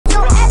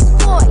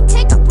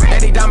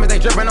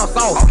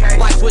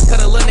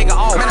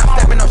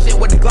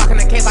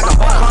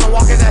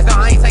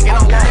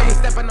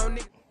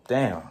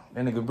Damn,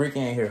 that nigga Brick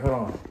ain't here. Hold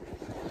on.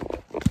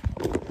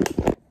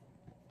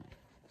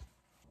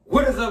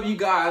 What is up, you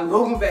guys?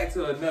 Welcome back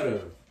to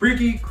another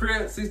Freaky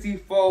Crib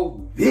 64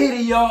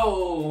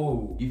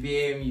 video. You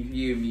feel me? You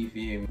feel me? You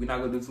feel me? We're not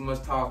gonna do too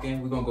much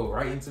talking. We're gonna go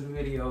right into the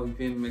video. You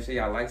feel me? Make sure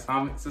y'all like,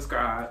 comment,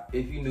 subscribe.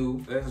 If you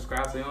new,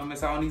 subscribe so you don't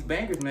miss out on these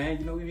bangers, man.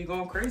 You know we be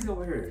going crazy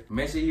over here.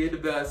 Make sure you hit the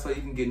bell so you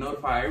can get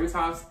notified every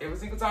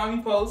single time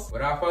we post.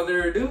 Without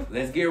further ado,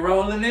 let's get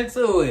rolling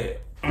into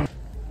it. You know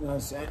what I'm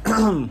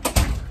saying?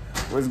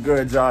 What's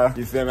good, y'all?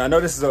 You feel me? I know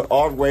this is an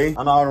odd way.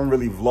 I know I don't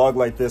really vlog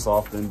like this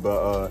often,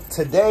 but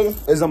today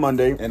is a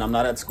Monday and I'm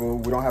not at school.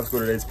 We don't have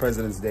school today. It's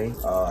President's Day.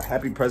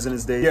 Happy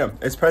President's Day. Yeah,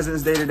 it's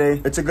President's Day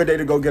today. It's a good day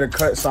to go get a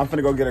cut, so I'm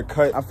finna go get a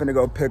cut. I'm finna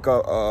go pick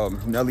up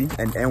Nelly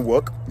and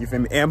Wook, you feel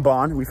me, and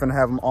Bond. We finna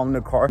have them all in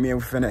the car. Me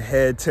and we finna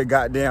head to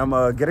goddamn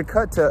get a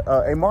cut to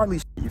a Marley,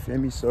 you feel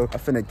me? So I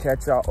finna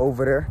catch y'all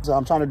over there. So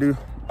I'm trying to do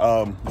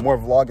more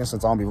vlogging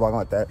since I don't be vlogging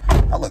like that.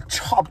 I look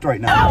chopped right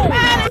now.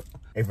 Oh,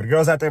 hey, for the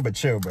girls out there, but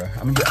chill, bro.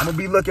 I'm gonna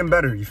be looking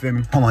better, you feel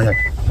me? Hold on, y'all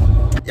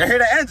hear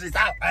the engines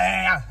out.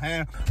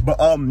 But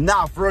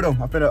nah, for real though,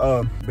 I'm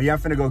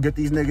finna go get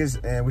these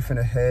niggas and we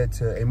finna head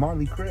to a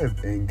Marley crib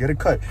and get a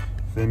cut,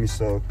 feel me?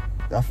 So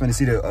y'all finna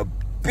see a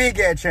big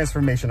ass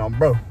transformation on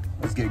bro.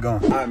 Let's get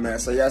going. All right, man,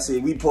 so y'all see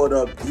we pulled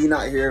up. He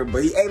not here,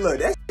 but hey, look,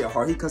 that shit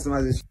hard. He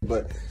customized this shit,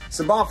 but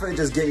Sabon finna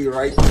just get you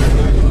right.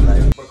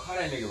 But call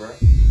that nigga, bro.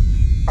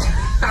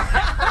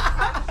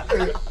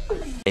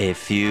 A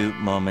few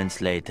moments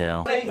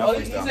later. Oh,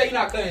 he said he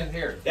not cutting his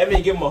hair. That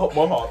mean give him a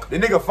mohawk. The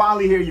nigga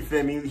finally here, you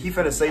feel me? He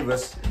finna save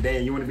us.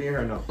 Damn, you wanna be in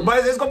here or no?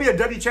 But it's gonna be a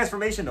W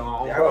transformation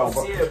though. Yeah, bro.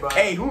 See it, bro.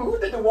 Hey, who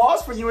did the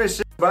walls for you and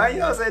shit, bro? You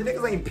know what I'm saying?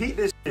 Niggas ain't peeped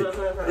this shit.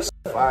 This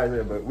shit fire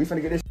here, but we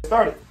finna get this shit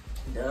started.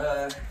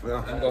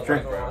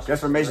 Well,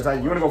 transformation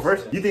time. You wanna go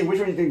first? You think which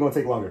one you think gonna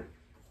take longer?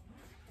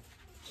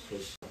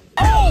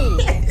 Oh!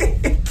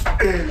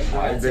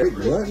 What,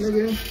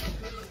 nigga?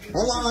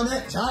 Hold on,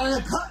 trying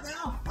to cut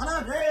now. Hold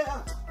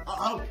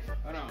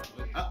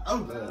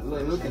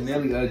on, Look at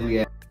Nelly ugly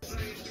ass.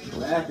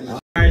 Laughing. You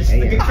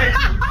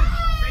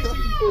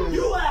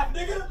laugh,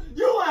 nigga.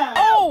 You laugh.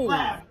 Oh!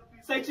 Laugh.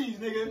 Say cheese,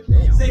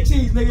 nigga. Say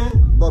cheese, nigga.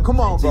 Bro,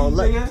 come on, bro.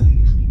 Nigga.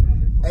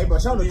 Hey, bro,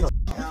 show the cut.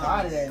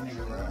 Tired of that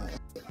nigga,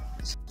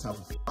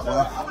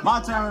 bro.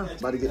 My turn.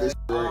 About to get this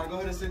shit right. Go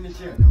ahead and sit in the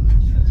chair.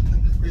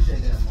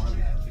 Appreciate that,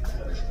 Marvin.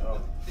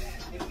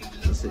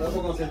 Let's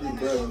go sit these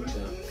bread.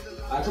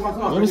 Come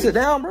on. Let me sit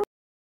down, bro.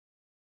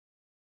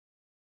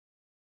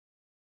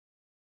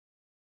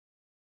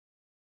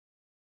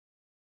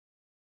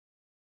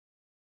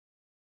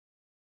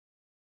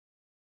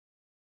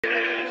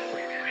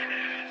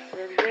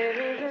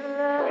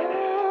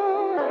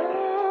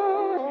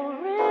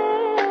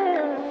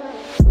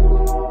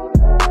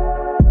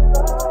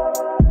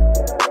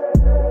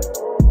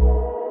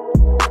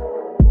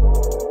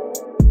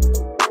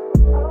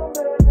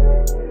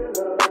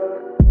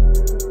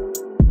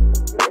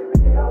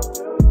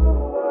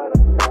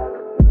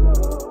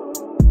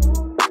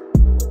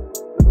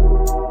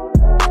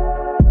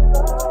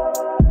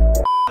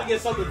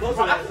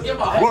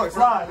 What,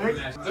 slide,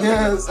 nigga?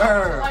 Yes,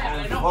 sir.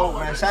 Oh,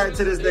 man, shout out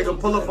to this nigga.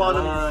 Pull up on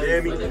him, you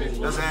hear me? You know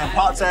what I'm saying?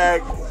 Pop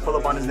tag, pull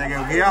up on this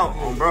nigga. We out,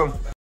 bro.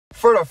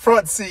 For the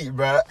front seat,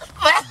 bro.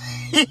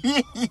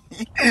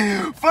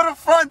 For the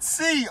front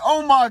seat.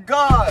 Oh, my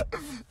God.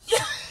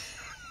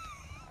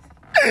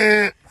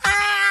 Yo,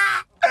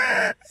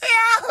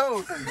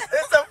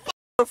 it's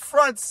a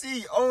front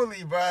seat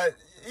only, bro.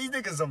 These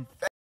niggas some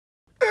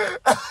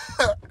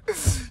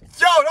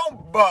Yo,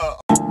 don't bug.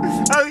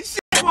 Oh, shit.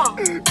 Come on.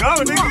 Go,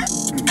 nigga.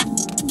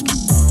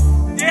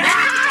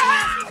 Yeah!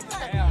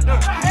 No,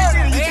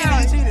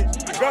 you cheated.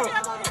 Go.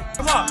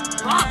 Come on.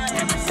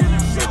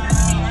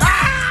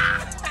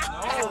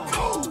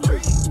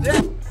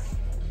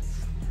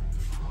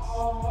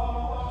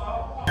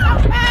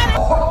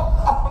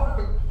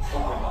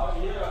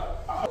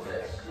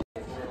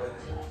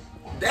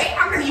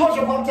 Damn,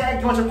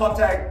 you want your pump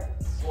tag?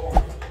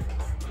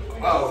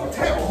 Oh,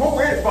 damn, who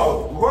is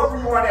both? Whoever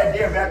you are that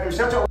damn back there,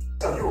 shut your ass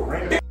up. You a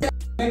random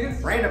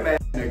nigga. Random ass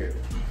nigga.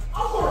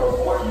 I'm gonna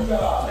report you guys.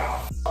 Nah,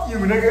 fuck you,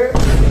 nigga.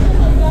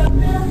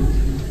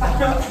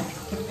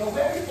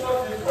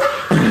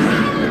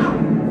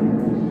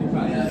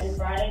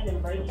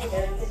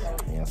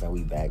 Yeah, so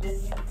we back.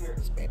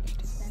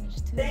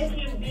 Thank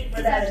you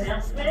for that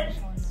announcement.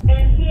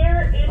 And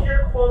here is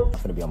your quote.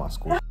 I'm gonna be on my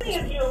school. How many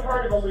of you have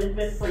heard of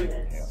Elizabeth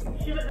Freeman?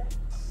 She was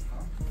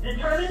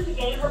determined to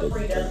gain her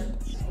freedom.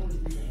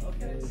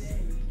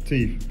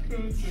 Teeth.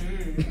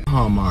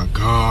 Oh my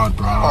God,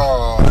 bro.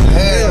 Oh,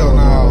 hell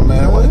no,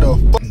 man. What the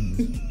fuck?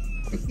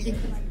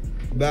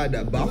 Bad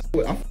that, but I fuck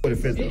with the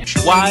fit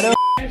though. Why the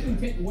I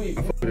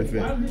fuck with the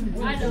fit. I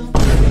don't.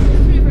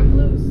 Favorite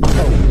blues.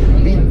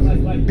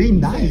 Oh, be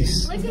nice.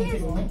 Look at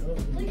his.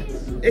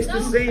 It's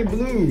the same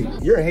blue.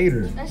 You're a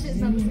hater. That shit's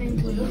not the same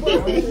blue.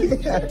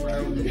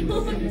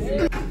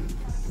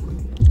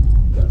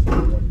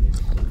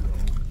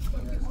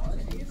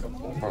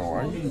 Bro,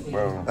 why you,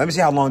 bro? Let me see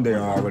how long they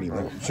are already.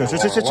 Like, chill.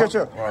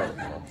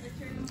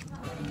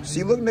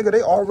 See, look, nigga,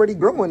 they already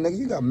growing, nigga.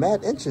 You got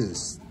mad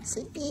inches.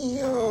 See,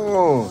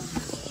 yo.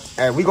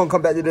 Hey, we gonna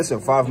come back to this in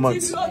 5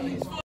 months.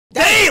 Damn!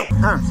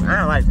 I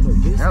don't like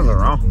this. That was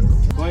wrong.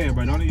 Go ahead,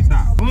 bro. Don't even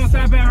stop. Come on,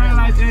 stop at red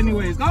lights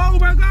anyways. Go,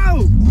 bro,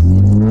 go!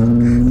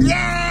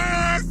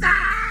 Yes! God!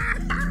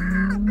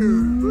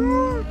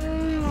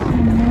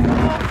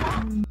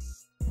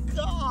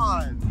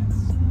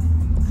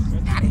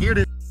 I hear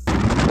this.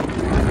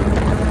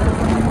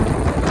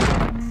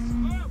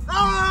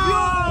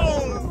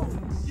 Oh!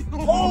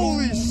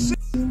 Holy shit!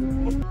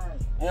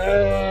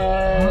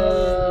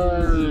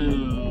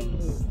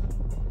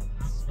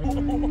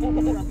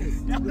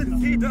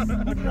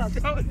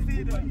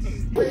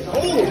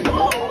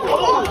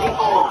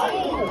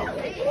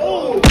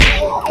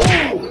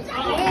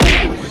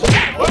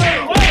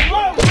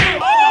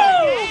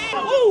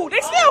 Ooh, they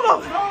still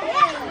go.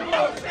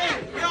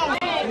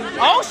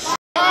 Oh, shit.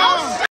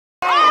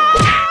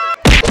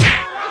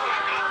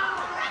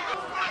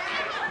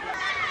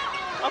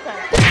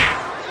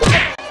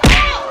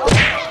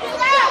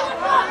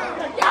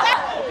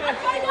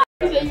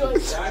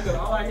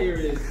 All I hear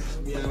is,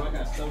 I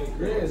got stomach.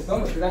 Yeah,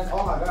 stomach. That's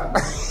all I got.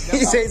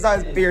 He says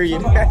on his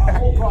period. I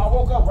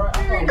woke up, right?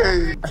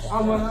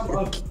 I'm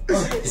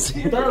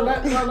third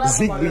lap.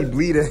 Zeke be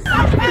bleeding. Yo.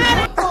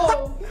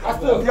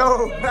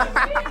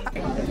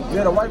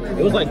 Yeah, the white man.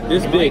 It was like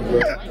this big, bro.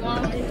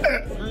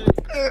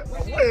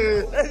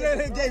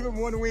 They gave him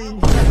 1 wing.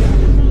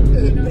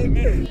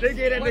 They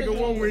gave that nigga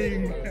 1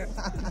 wing.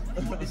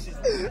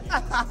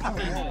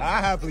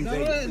 I happily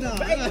take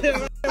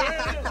it.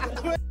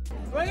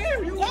 Right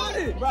here, you want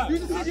it. You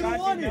just said you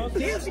want it.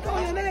 Damn, she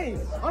called your name.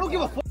 I don't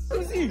give a fuck. Let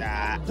me see.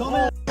 Nah.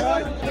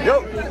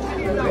 Yo.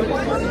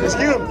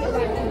 Excuse me.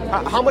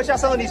 How much y'all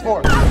selling these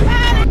for?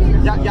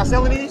 Y'all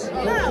selling these?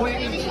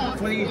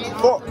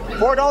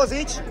 $20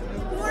 each?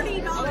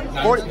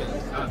 $40. 40.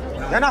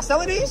 They're not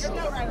selling these?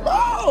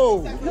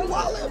 Bro!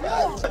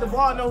 The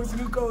ball knows his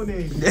new code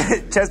name.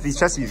 Chest piece.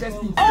 Come here.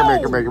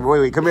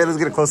 Wait, come here. Let's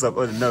get a close up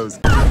on the nose.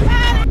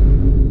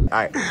 All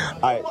right.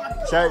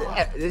 Show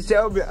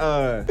me.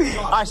 All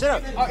right, shut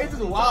up.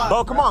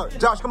 Bo, come on.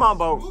 Josh, come on,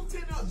 Bo.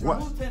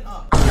 What?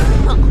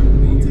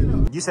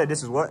 You said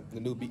this is what? The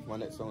new beat, my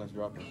next song is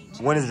dropping.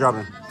 When is it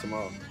dropping?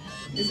 Tomorrow.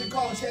 Is it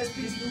called Chess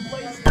Piece New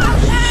Place?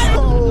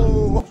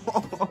 Oh.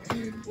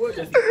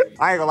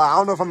 I ain't gonna lie. I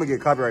don't know if I'm gonna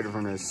get copyrighted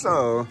from this.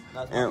 So,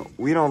 and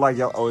we don't like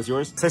y'all. Oh, it's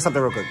yours? Say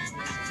something real quick.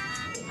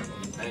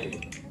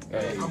 Hey.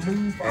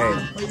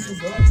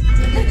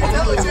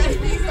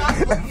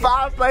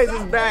 5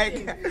 places back.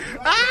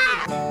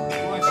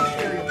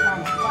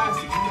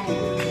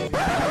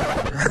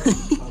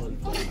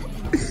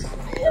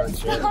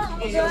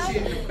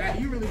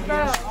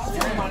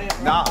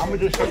 Nah, I'm gonna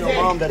just show your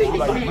mom that you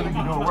like really be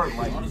doing work,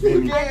 like you feel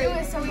me?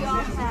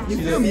 You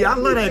feel me? I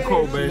love that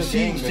quote, man.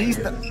 She's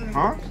the,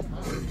 huh?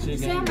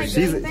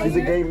 She's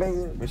a game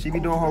banger, but she be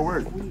doing her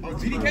work.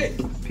 GDK.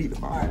 Pete.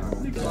 All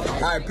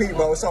right, Pete,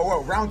 bro. So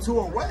what? Round 2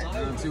 or what?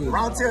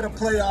 Round 2 of the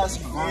playoffs.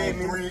 You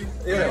feel me?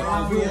 Yeah.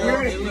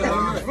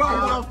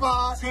 Round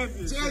 5.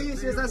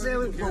 Championships. I said,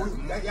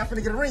 y'all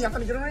finna get a ring.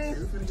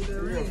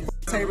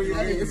 Table,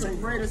 it's a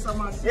parade inside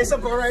my city. It's a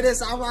parade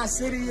inside my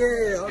city,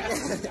 yeah.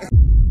 Okay.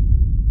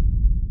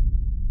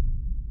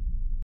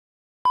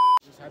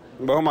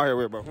 Bro, who am I here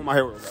with, bro?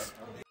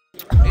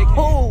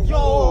 Oh, yo!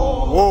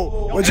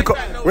 Whoa! What'd you call?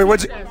 Wait,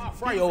 what'd you?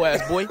 Fry your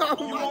ass, boy. You about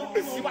to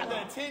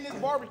attend this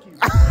barbecue.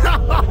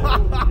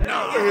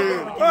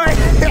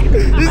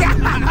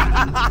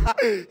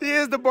 He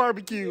is the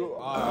barbecue.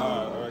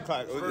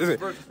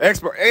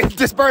 Expert.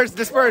 Disperse.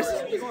 That's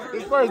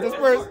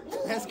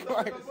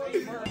correct.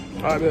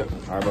 All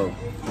right, bro.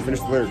 You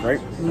finished the lyric, right?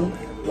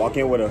 Mm-hmm. Walk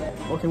in with a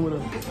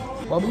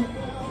Bubble?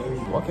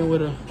 Walk in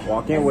with a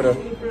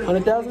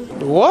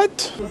 100,000?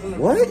 What?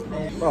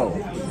 Bro,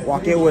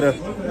 walk in with a.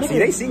 See,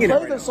 they singing it.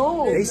 Play the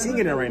song. They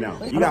singing it right now.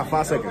 You got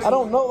 5 seconds. I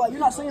don't know, like you're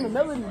not singing the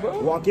melody, bro.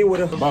 Walk in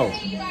with a. Bro,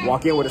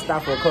 walk in with a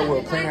stop for a coat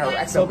with a playing her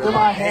racks up in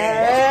my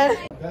head.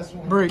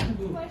 Break.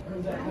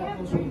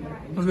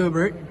 What's good,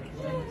 Break?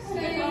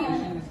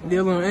 Did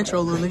a little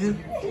intro, little nigga.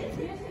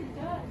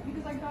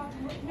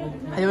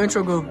 How your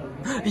intro go?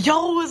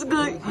 Yo, what's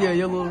good? Yeah,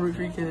 your little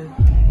retreat kid.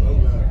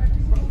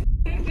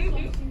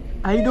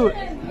 How you do it?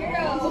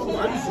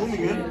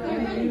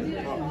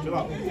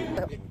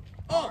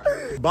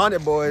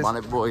 Bonnet boys.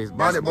 Wait, you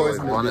want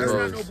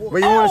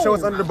to show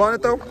us under the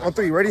bonnet though? On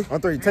 3, ready?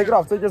 On 3, take it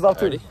off. Take yours off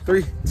too.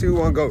 3, 2,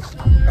 1, go.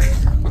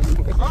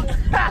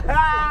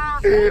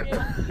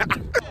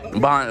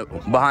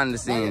 Behind the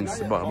scenes.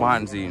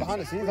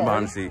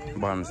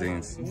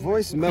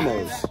 Voice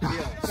memos.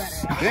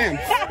 Damn.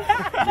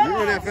 You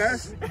went that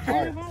fast?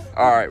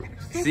 All right.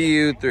 See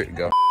you 3.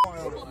 Go.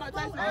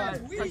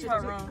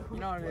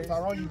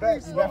 Tyrone, you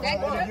back? I'm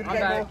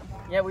back.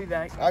 Yeah, we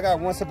back. I got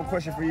one simple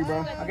question for you,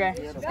 bro. Okay.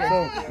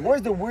 So,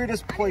 where's the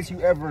weirdest place you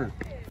ever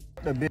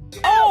the bitch?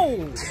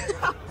 Oh!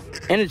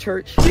 In a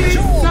church.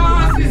 Jesus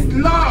is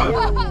love.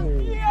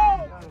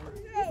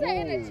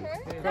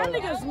 That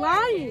nigga's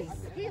lying.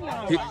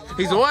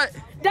 He's what?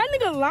 That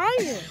nigga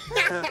lying.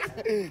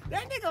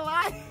 That nigga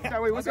lying.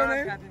 Wait, what's your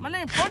name? My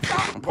name Pork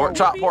Chop. Pork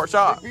chop, pork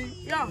chop.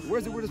 Yeah.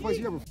 Where's the weirdest place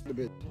you ever f***ed a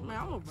bitch? Man,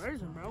 I'm a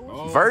virgin,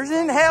 bro.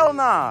 Virgin? Hell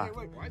nah.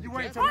 You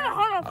wait Hold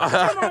on.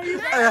 Come on, you.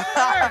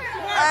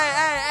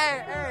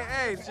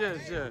 Hey, chill.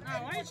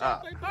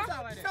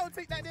 Don't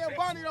take that damn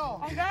bonnet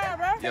off. Oh, God,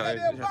 bro. Yo,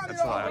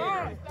 that's all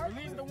right.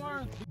 Release the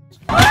worm.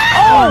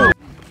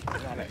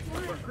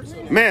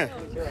 Man,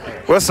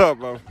 what's up,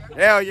 bro?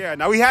 Hell yeah.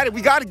 Now we had it.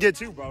 We got to get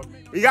you, bro.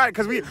 We got it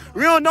because we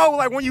don't know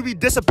like when you be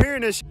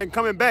disappearing and shit and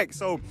coming back.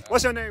 So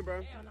what's your name,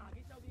 bro?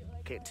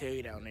 Can't tell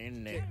you that on the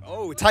internet.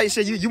 Oh, tight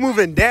shit. You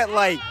moving that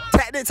like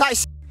tight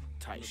shit.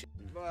 Tight shit.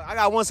 Bro, I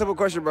got one simple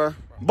question, bro.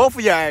 Both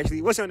of y'all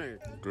actually. What's your name?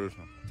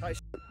 Gruesome. Tight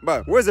shit.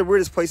 Bro, where's the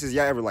weirdest places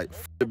y'all ever like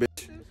f***ed a bitch?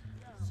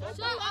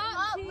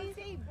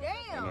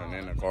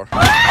 In the car.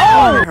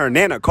 Oh, her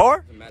nana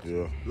car?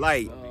 Yeah.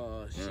 Like,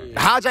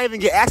 how'd y'all even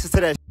get access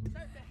to that shit?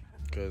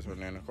 Cause her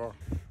in the car.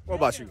 What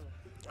about you?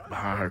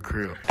 Behind her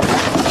crib.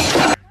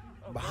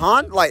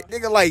 Behind? Like,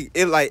 nigga, like,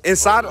 it, like,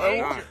 inside?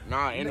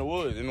 Nah, in the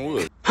woods.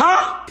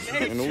 Huh?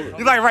 In the woods.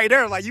 You like right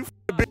there, like, you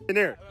f***ing bitch in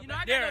there. You know,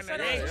 I got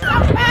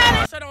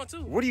that shirt on,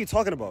 too. What are you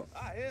talking about?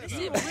 This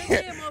shit was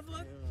red,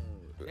 motherfucker.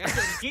 That's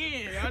a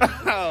skin,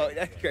 Oh,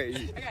 that's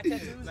crazy. I got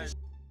tattoos.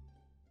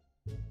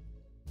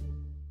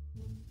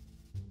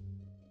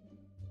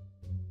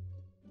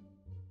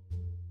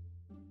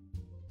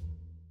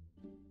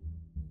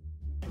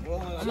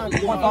 I'm not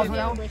going 1,000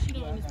 now.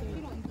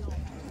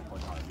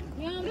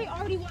 Yeah, they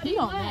already want it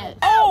on that.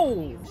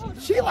 Oh!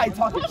 She like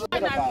talking shit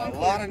about A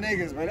lot of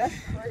niggas, man. That's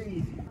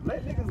crazy.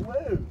 Let niggas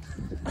live.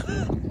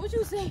 What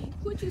you say?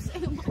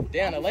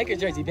 Damn, the Lakers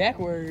jersey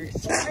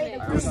backwards.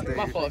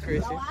 My fault,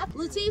 Christian.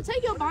 Lutia,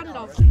 take your bonnet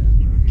off.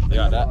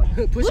 Yeah, that.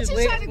 Push What his you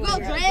leg. trying to go,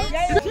 dreads?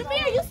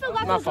 Jameer, you still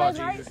got My those fault,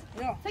 dreads, Jesus.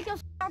 right? Yeah. Take your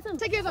off too.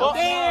 Take yours off.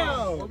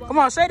 Damn. Come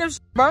on, say this,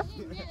 bro.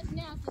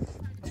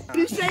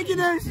 He's shaking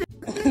that shit.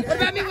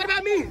 What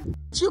about me?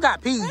 You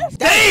got peas.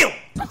 Damn!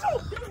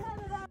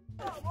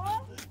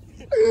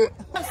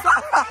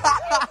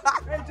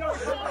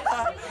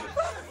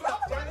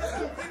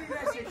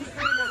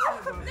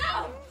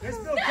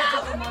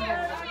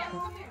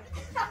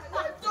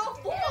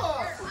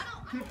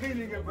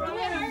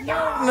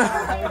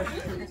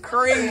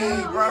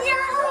 Cream, bro.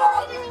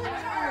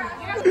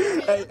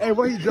 Hey,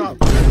 what he dropped?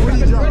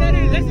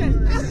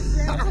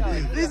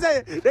 They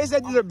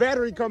said the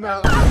battery come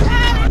out. That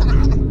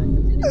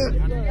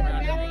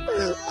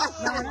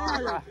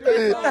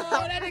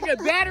nigga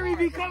battery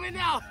be coming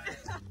out.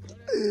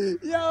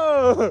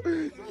 Yo.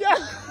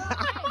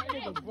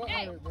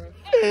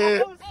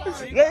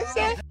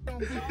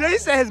 They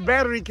said his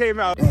battery came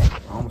out. I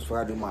almost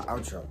forgot to do my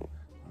outro.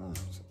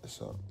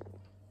 What's up?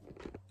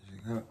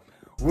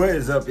 What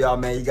is up, y'all,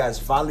 man? You guys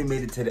finally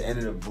made it to the end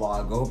of the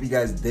vlog. I hope you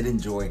guys did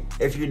enjoy.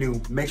 If you're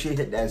new, make sure you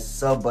hit that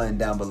sub button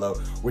down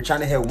below. We're trying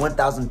to hit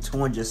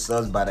 1,200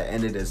 subs by the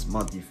end of this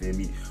month, you feel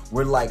me?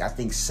 We're like, I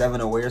think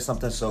 7 away or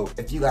something. So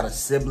if you got a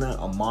sibling,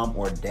 a mom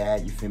or a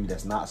dad, you feel me,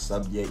 that's not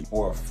subbed yet,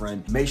 or a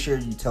friend, make sure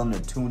you tell them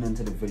to tune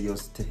into the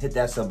videos, to hit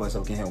that sub button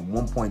so we can hit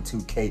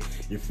 1.2K,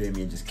 you feel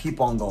me, and just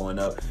keep on going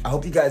up. I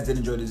hope you guys did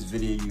enjoy this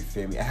video, you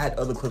feel me? I had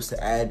other clips to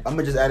add. I'm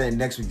gonna just add it in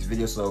next week's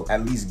video so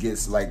at least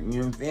gets like,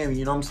 you know, feel me?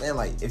 You know what I'm saying?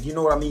 Like, if you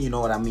know what I mean, you know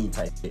what I mean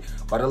type shit.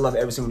 But I love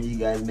every single one of you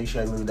guys. Make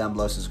sure you leave down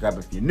below, subscribe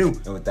if you're new.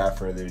 And without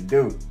further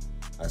ado,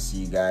 I'll see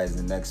you guys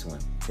in the next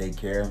one. Take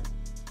care and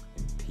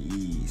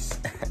peace.